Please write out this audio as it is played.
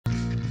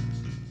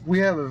We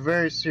have a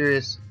very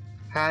serious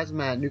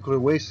hazmat nuclear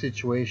waste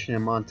situation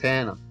in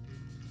Montana.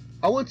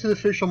 I went to the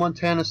official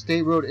Montana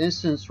State Road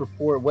Incidents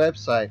Report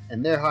website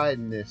and they're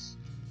hiding this,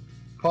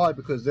 probably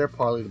because they're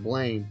partly to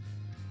blame.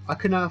 I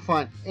could not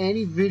find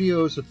any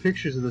videos or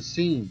pictures of the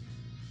scene.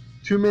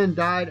 2 men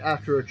died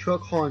after a truck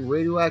hauling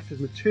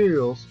radioactive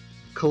materials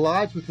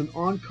collides with an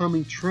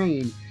oncoming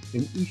train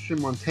in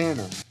eastern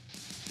Montana.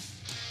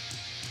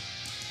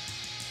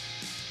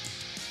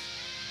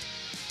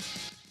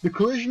 The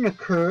collision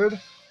occurred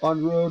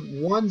on Road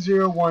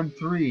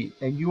 1013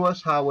 and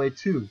US Highway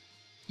 2,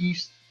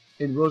 east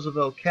in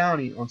Roosevelt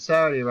County on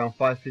Saturday around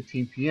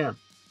 5:15 p.m.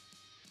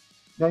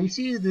 Now you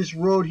see this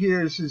road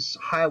here, this is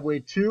Highway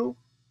 2.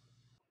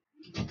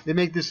 They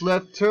make this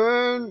left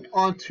turn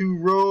onto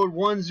Road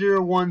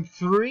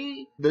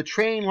 1013. The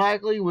train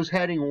likely was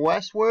heading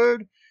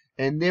westward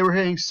and they were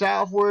heading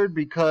southward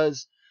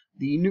because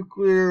the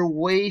nuclear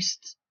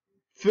waste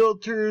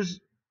filters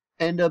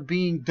end up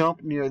being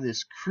dumped near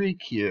this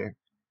creek here.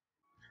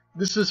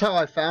 This is how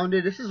I found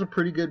it. This is a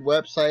pretty good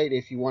website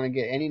if you want to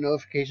get any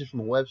notifications from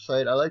a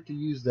website. I like to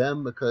use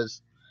them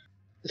because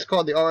it's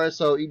called the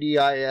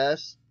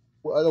RSOEDIS.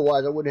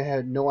 Otherwise, I would have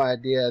had no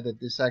idea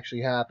that this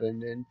actually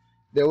happened. And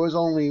there was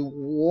only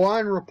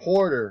one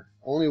reporter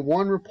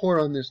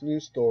on this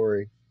news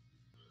story.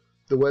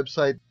 The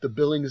website, the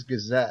Billings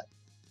Gazette.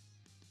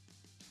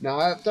 Now,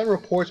 I've done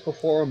reports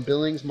before on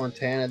Billings,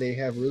 Montana. They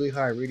have really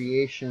high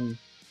radiation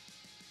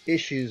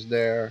issues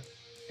there.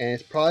 And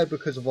it's probably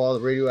because of all the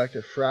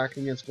radioactive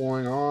fracking that's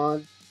going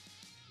on.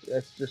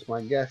 That's just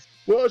my guess.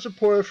 Well, it's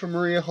reported from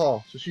Maria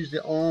Hall. So she's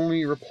the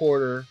only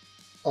reporter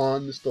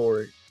on the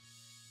story.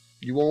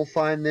 You won't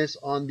find this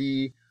on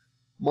the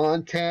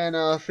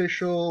Montana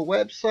official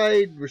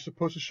website. We're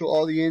supposed to show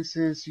all the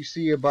incidents. You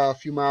see about a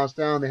few miles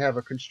down, they have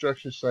a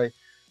construction site.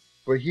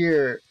 But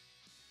here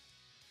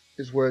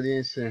is where the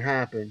incident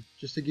happened.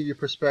 Just to give you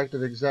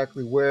perspective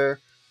exactly where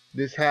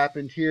this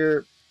happened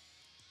here.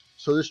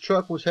 So this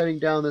truck was heading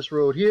down this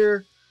road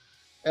here,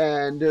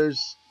 and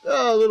there's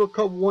a little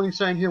couple warning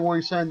sign here,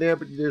 warning sign there,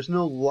 but there's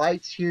no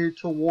lights here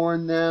to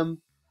warn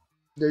them.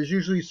 There's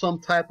usually some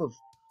type of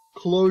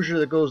closure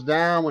that goes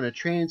down when a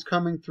train's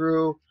coming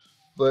through,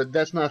 but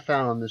that's not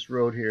found on this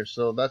road here.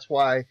 So that's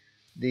why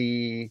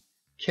the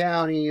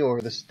county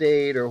or the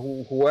state or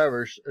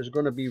whoever is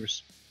going to be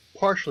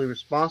partially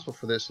responsible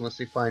for this unless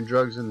they find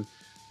drugs in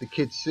the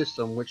kid's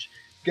system, which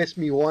gets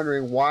me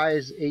wondering, why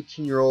is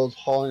 18-year-olds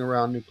hauling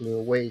around nuclear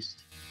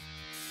waste?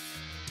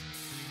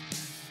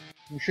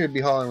 You shouldn't be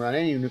hauling around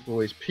any nuclear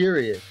waste,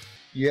 period.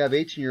 You have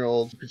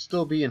 18-year-olds who could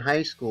still be in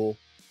high school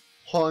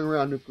hauling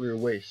around nuclear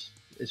waste.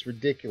 It's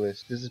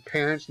ridiculous. Does his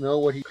parents know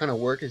what kind of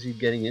work is he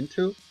getting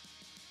into?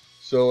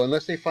 So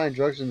unless they find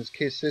drugs in this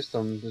kid's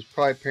system, there's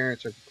probably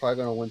parents are probably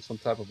going to win some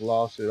type of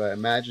lawsuit, I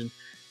imagine.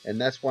 And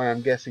that's why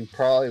I'm guessing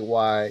probably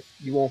why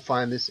you won't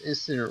find this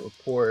incident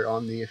report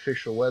on the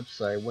official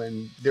website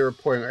when they're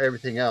reporting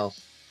everything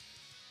else.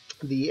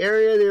 The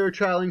area they were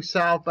traveling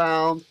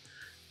southbound,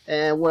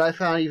 and what I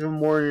found even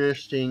more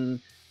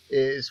interesting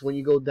is when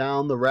you go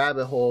down the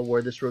rabbit hole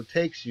where this road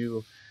takes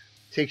you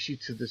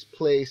to this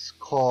place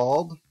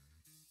called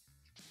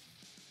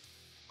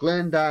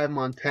Glendive,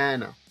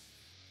 Montana.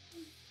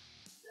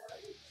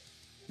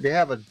 They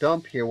have a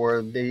dump here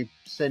where they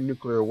send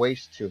nuclear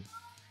waste to.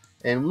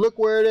 And look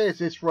where it is.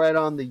 It's right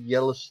on the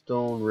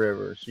Yellowstone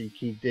River. So you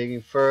keep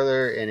digging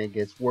further and it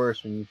gets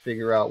worse when you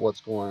figure out what's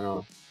going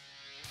on.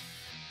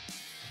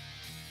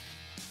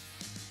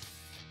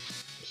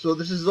 So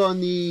this is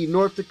on the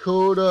North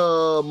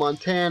Dakota,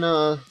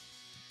 Montana.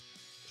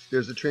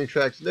 There's the train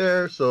tracks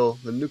there. So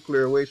the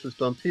nuclear waste was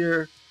dumped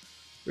here.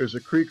 There's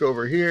a creek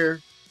over here.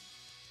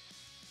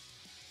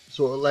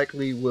 So it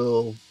likely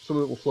some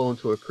of it will flow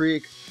into a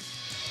creek.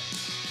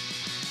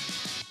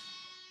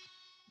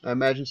 I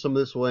imagine some of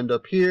this will end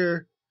up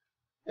here,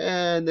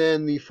 and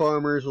then the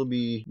farmers will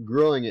be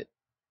growing it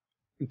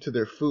into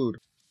their food.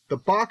 The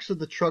box of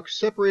the truck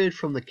separated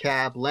from the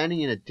cab, landing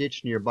in a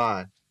ditch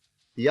nearby.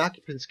 The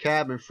occupant's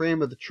cab and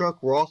frame of the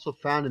truck were also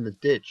found in the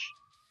ditch.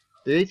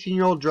 The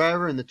 18-year-old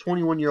driver and the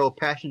 21-year-old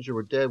passenger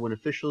were dead when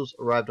officials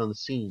arrived on the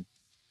scene.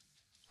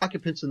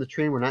 Occupants in the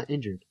train were not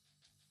injured.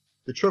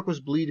 The truck was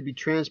believed to be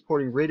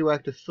transporting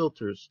radioactive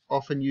filters,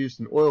 often used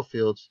in oil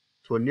fields,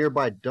 to a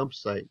nearby dump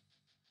site.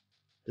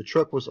 The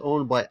truck was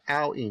owned by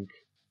Ow Inc.,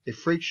 a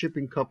freight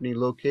shipping company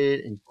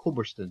located in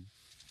Culberson.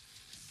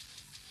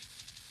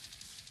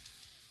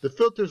 The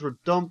filters were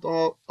dumped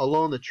all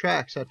along the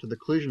tracks after the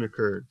collision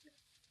occurred.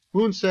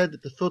 Moon said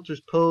that the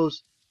filters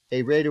pose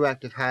a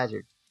radioactive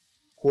hazard.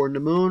 According to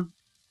Moon,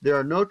 there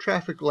are no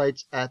traffic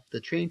lights at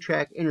the train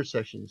track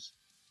intersections.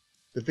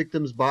 The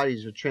victims'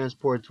 bodies were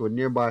transported to a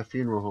nearby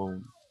funeral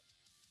home.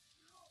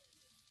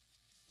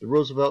 The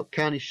Roosevelt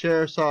County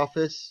Sheriff's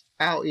Office,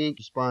 Ow Inc.,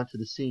 responded to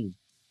the scene.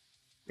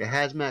 A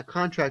hazmat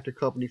contractor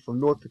company from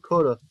North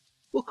Dakota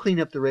will clean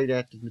up the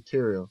radioactive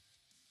material.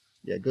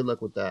 Yeah, good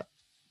luck with that.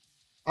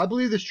 I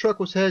believe this truck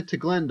was headed to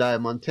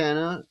Glendive,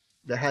 Montana,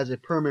 that has a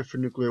permit for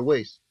nuclear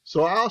waste.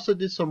 So I also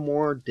did some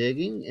more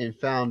digging and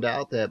found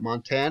out that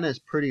Montana is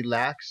pretty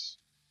lax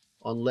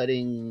on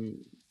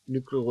letting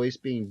nuclear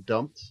waste being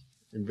dumped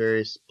in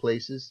various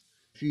places.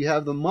 If you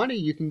have the money,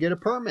 you can get a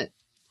permit,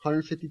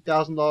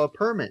 $150,000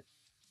 permit.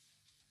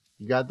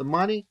 You got the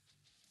money,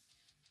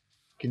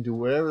 you can do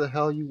whatever the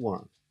hell you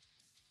want.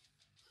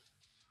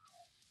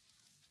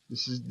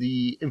 This is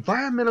the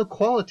environmental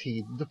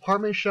quality. The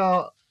department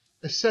shall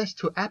assess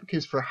to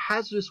applicants for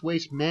hazardous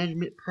waste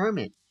management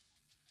permit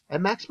a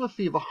maximum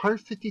fee of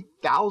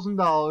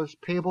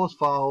 $150,000 payable as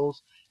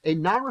follows: a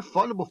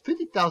non-refundable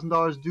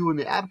 $50,000 due when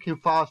the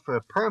applicant files for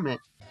a permit,